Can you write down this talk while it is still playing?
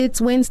It's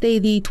Wednesday,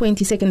 the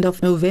 22nd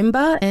of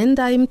November, and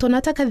I'm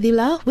Tonata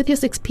Kadila with your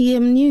 6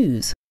 p.m.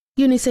 news.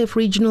 UNICEF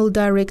Regional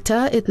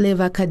Director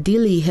Etleva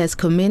Kadili has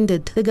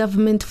commended the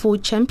government for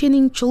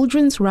championing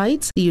children's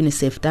rights. The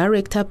UNICEF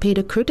Director paid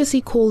a courtesy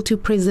call to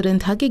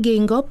President Hage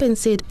Geingob and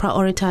said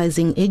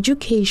prioritizing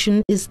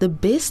education is the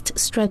best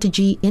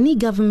strategy any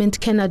government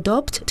can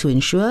adopt to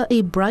ensure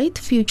a bright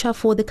future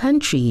for the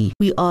country.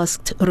 We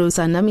asked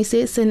Rosa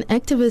Namises, an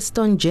activist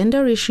on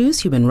gender issues,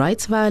 human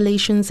rights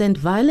violations and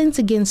violence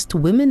against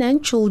women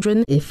and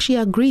children, if she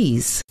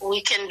agrees.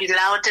 We can be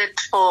lauded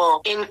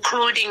for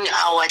including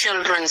our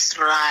children's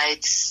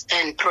rights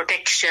and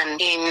protection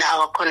in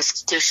our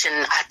Constitution,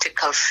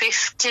 Article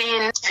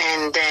 15,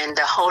 and then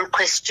the whole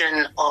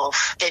question of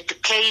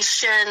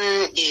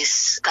education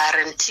is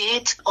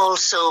guaranteed.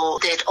 Also,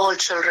 that all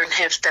children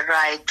have the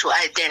right to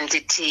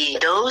identity.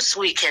 Those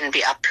we can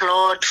be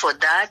applauded for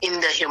that. In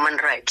the human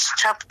rights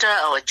chapter,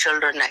 our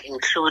children are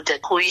included.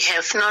 We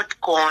have not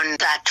gone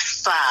that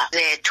far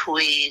that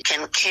we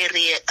can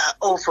carry an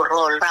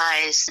overall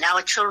prize.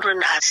 Our children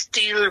are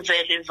still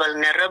very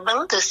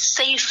vulnerable. The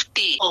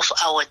safety of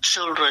our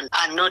children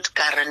are not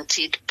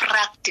guaranteed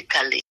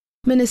practically.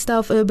 Minister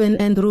of Urban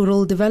and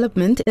Rural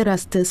Development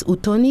Erastus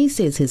Uthoni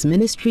says his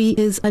ministry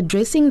is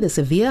addressing the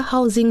severe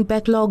housing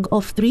backlog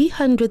of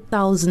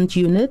 300,000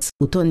 units.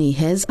 Uthoni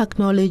has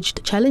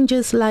acknowledged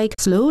challenges like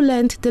slow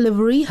land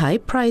delivery, high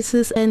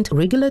prices and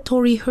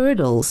regulatory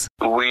hurdles.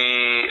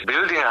 We're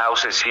building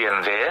houses here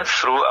and there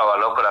through our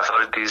local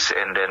authorities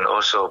and then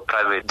also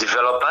private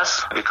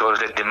developers because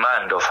the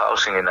demand of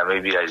housing in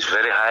Namibia is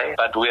very high.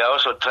 But we are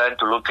also trying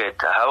to look at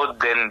how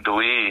then do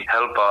we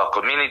help our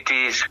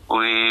communities.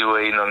 We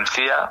were in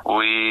Omthia.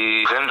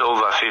 We turned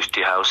over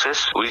 50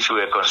 houses which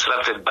were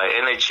constructed by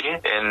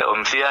NHE, and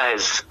Omthia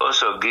has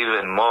also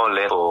given more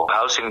land for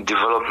housing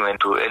development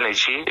to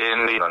NHE.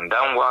 In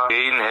Wandangwa,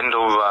 again hand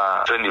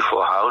over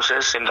 24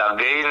 houses, and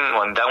again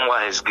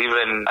Wandangwa has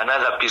given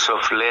another piece of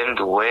land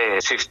where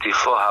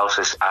 64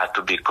 houses are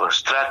to be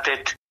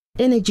constructed.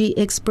 Energy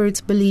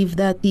experts believe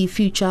that the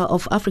future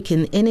of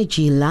African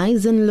energy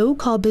lies in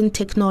low-carbon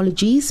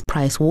technologies.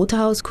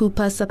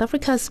 PricewaterhouseCoopers South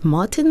Africa's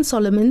Martin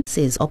Solomon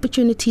says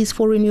opportunities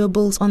for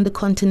renewables on the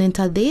continent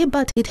are there,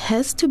 but it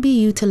has to be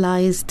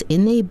utilized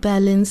in a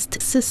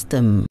balanced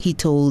system. He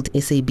told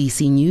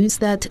SABC News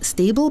that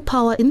stable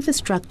power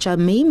infrastructure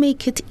may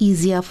make it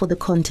easier for the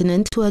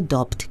continent to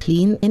adopt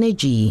clean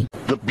energy.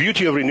 The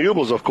beauty of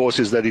renewables, of course,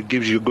 is that it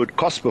gives you good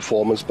cost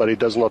performance, but it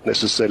does not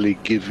necessarily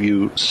give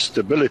you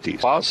stability.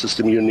 Power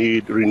system, you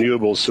need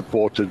renewables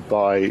supported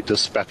by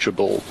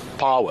dispatchable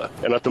power.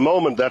 And at the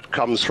moment, that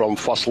comes from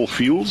fossil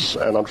fuels.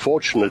 And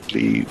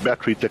unfortunately,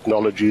 battery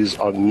technologies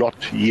are not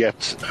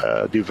yet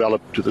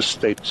developed to the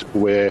state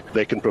where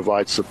they can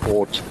provide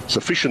support,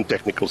 sufficient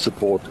technical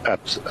support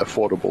at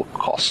affordable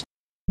cost.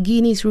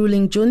 Guinea's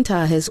ruling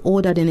junta has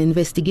ordered an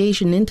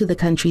investigation into the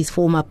country's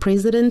former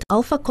president,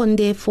 Alpha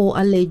Condé, for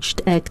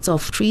alleged acts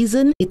of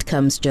treason. It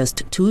comes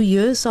just 2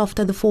 years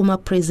after the former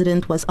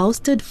president was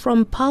ousted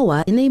from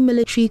power in a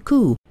military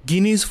coup.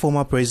 Guinea's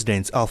former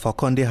president, Alpha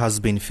Condé, has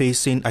been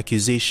facing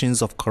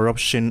accusations of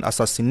corruption,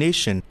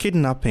 assassination,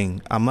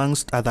 kidnapping,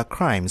 amongst other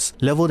crimes,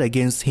 leveled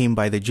against him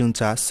by the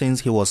junta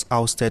since he was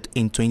ousted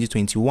in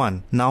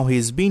 2021. Now he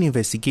is being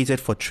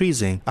investigated for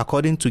treason,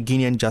 according to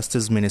Guinean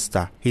Justice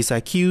Minister. He is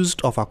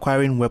accused of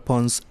acquiring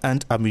weapons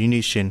and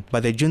ammunition,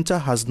 but the junta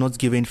has not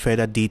given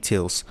further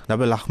details.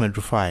 Nabil Ahmed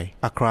Rufai,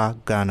 Accra,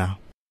 Ghana.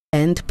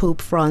 And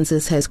Pope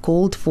Francis has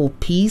called for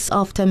peace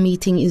after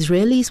meeting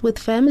Israelis with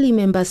family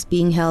members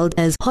being held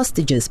as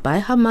hostages by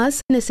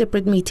Hamas. In a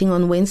separate meeting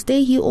on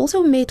Wednesday, he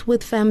also met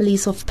with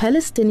families of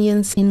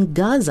Palestinians in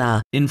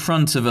Gaza. In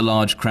front of a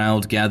large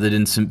crowd gathered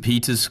in St.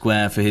 Peter's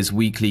Square for his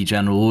weekly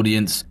general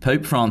audience,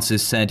 Pope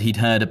Francis said he'd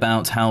heard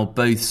about how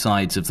both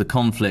sides of the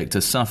conflict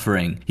are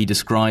suffering. He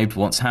described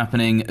what's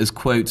happening as,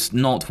 quote,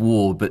 not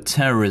war but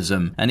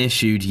terrorism, and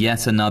issued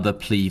yet another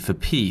plea for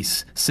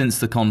peace. Since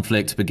the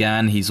conflict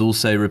began, he's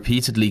also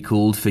repeatedly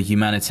called for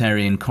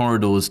humanitarian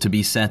corridors to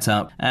be set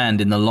up and,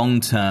 in the long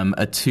term,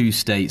 a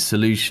two-state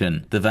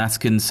solution. The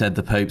Vatican said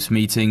the Pope's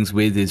meetings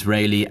with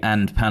Israeli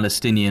and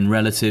Palestinian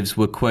relatives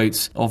were,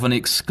 quotes, of an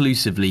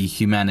exclusively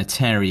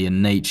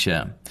humanitarian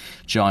nature.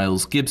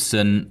 Giles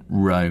Gibson,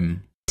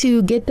 Rome.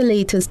 To get the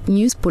latest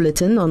news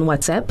bulletin on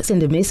WhatsApp,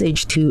 send a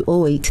message to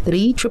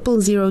 083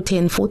 000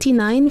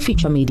 1049.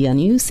 Future Media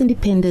News,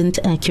 independent,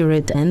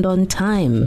 accurate and on time.